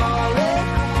 We're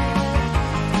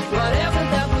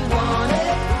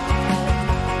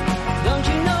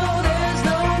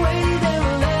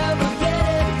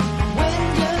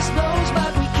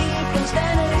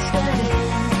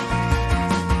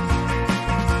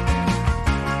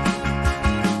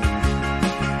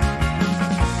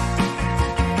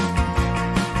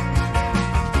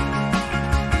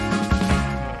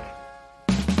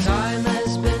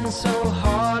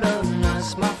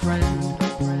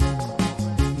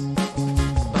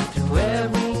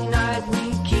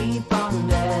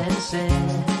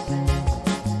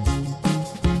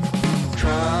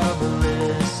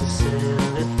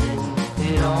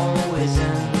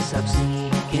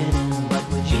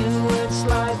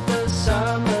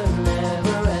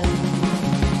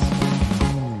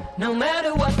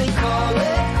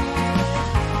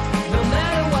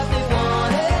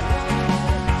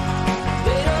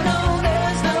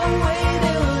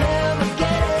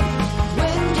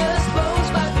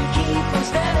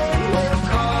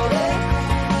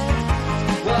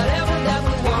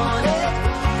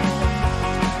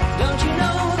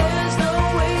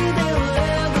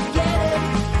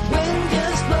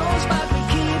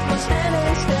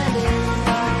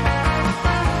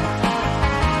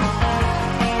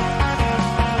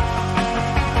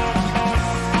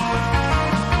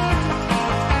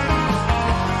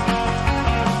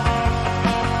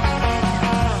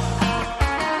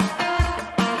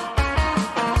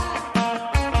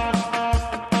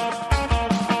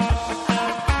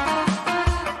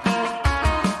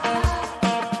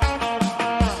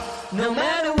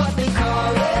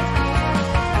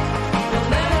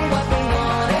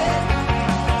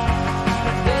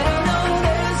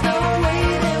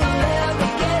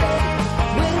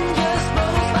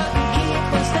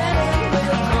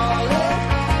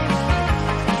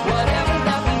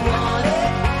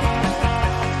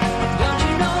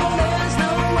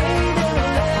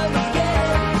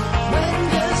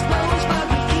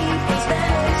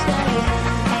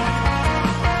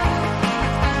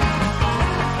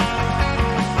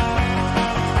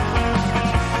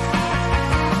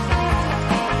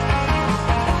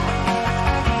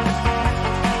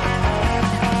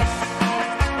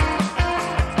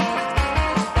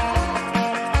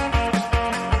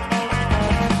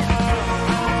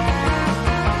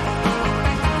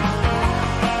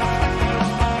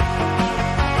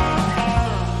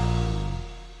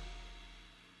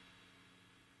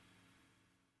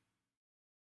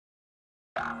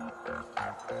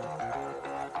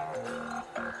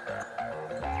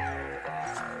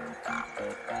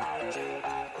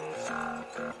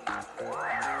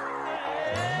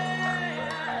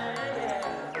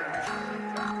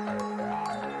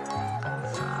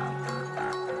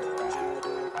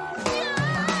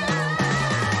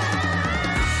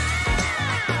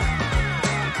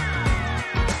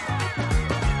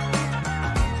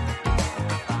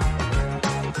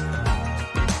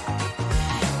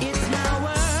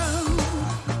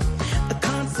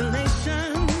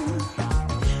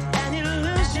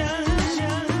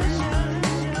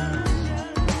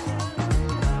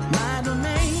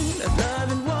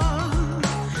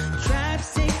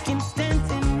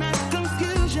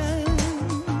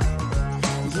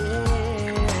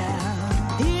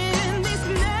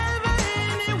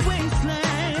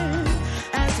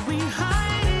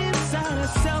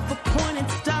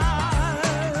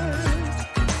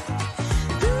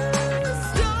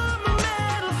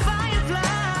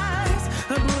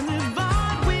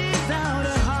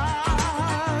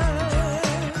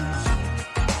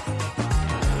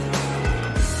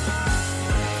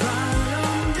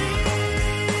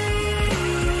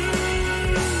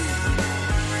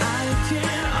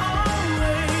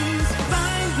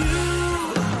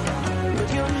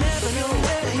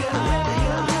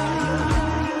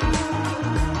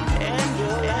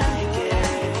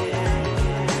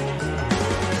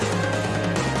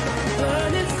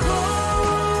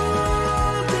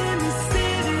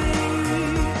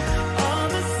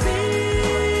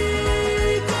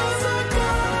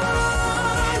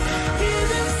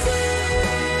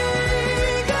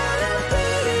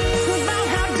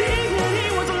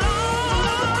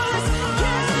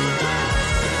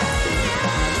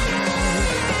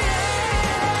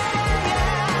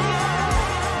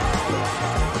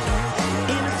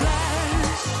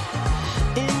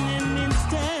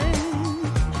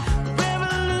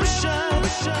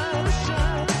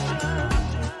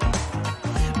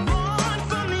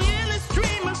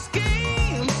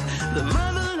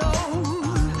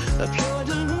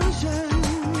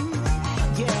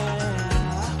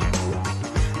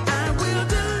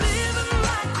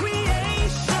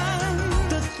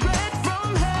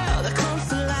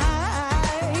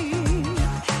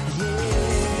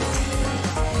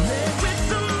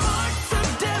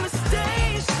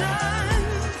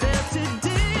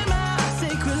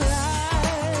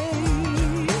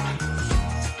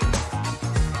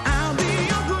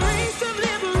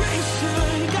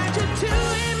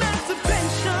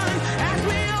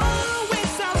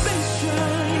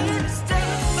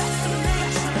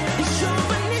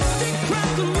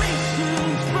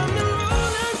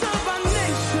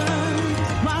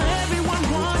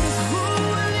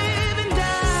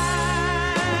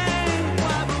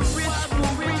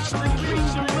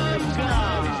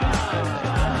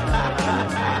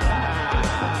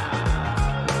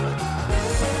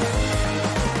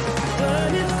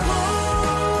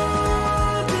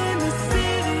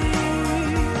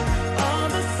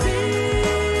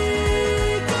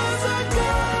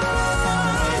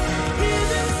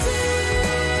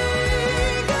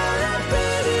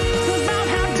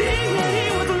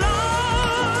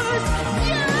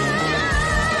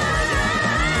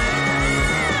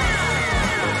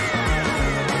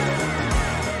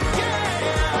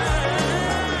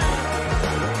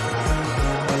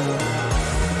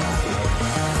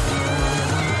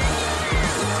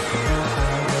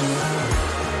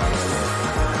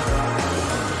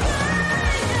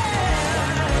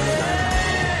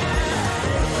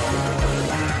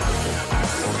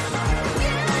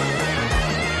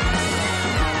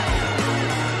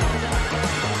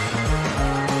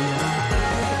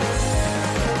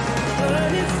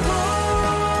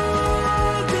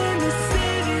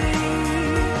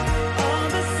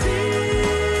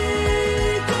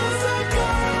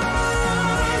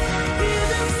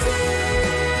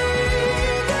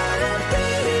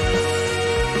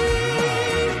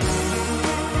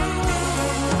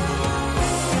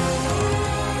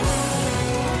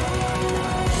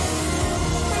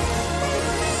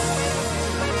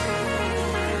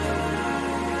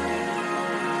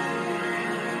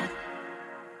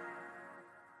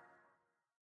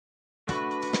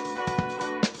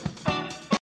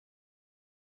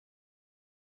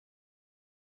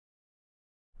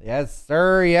Yes,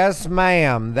 sir. Yes,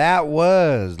 ma'am. That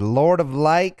was Lord of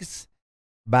Lakes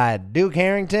by Duke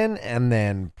Harrington, and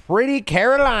then Pretty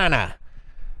Carolina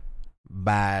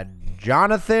by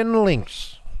Jonathan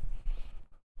Lynx.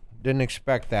 Didn't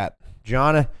expect that.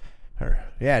 Jonathan.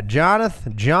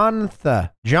 Jontha.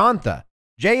 Jontha.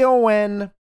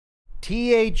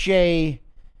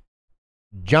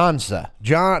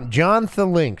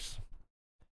 Jontha Lynx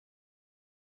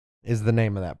is the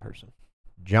name of that person.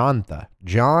 Jontha.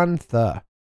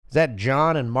 Is that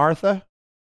John and Martha?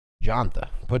 Jontha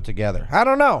put together. I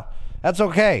don't know. That's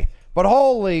okay. But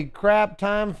holy crap,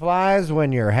 time flies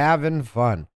when you're having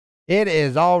fun. It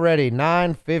is already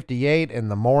 9:58 in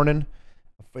the morning.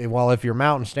 Well, if you're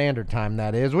Mountain Standard Time,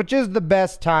 that is, which is the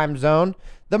best time zone,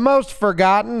 the most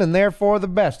forgotten, and therefore the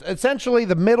best. Essentially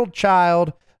the middle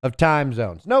child of time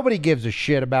zones. Nobody gives a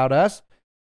shit about us.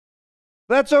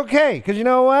 That's okay, because you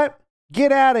know what?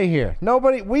 Get out of here.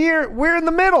 Nobody. We're in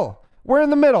the middle. We're in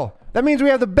the middle. That means we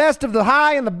have the best of the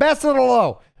high and the best of the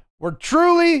low. We're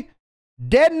truly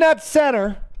dead nut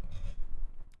center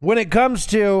when it comes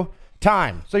to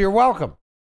time. So you're welcome.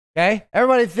 Okay?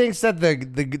 Everybody thinks that the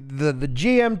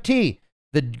GMT,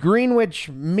 the Greenwich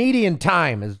Median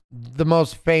Time, is the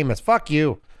most famous. Fuck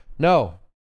you. No.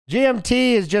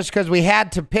 GMT is just because we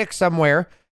had to pick somewhere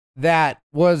that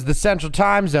was the central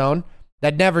time zone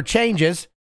that never changes,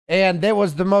 and it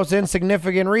was the most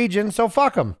insignificant region, so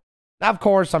fuck them. Of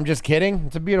course, I'm just kidding.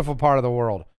 It's a beautiful part of the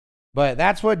world. But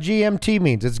that's what GMT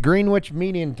means. It's Greenwich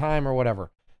Median Time or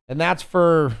whatever. And that's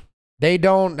for, they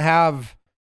don't have,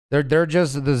 they're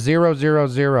just the 000.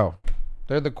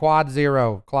 They're the quad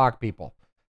zero clock people.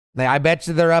 I bet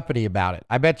you they're uppity about it.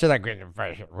 I bet you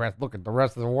that, look at the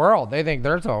rest of the world. They think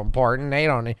they're so important. They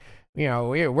don't, you know,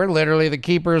 we're literally the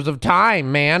keepers of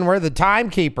time, man. We're the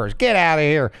timekeepers. Get out of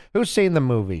here. Who's seen the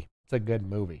movie? It's a good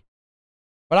movie.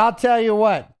 But I'll tell you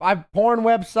what, porn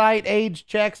website age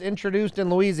checks introduced in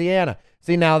Louisiana.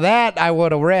 See, now that I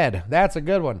would have read. That's a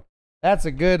good one. That's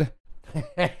a good,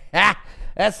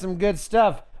 that's some good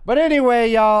stuff. But anyway,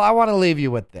 y'all, I want to leave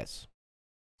you with this.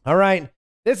 All right.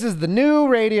 This is the new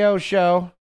radio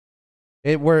show.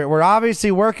 We're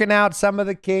obviously working out some of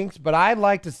the kinks, but I'd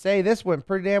like to say this went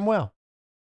pretty damn well.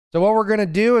 So what we're going to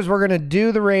do is we're going to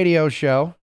do the radio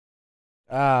show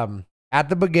at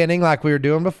the beginning like we were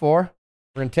doing before.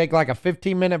 We're going to take like a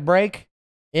 15-minute break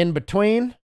in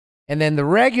between. And then the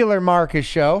regular Marcus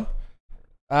show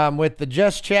with the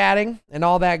just chatting and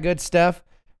all that good stuff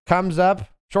comes up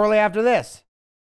shortly after this.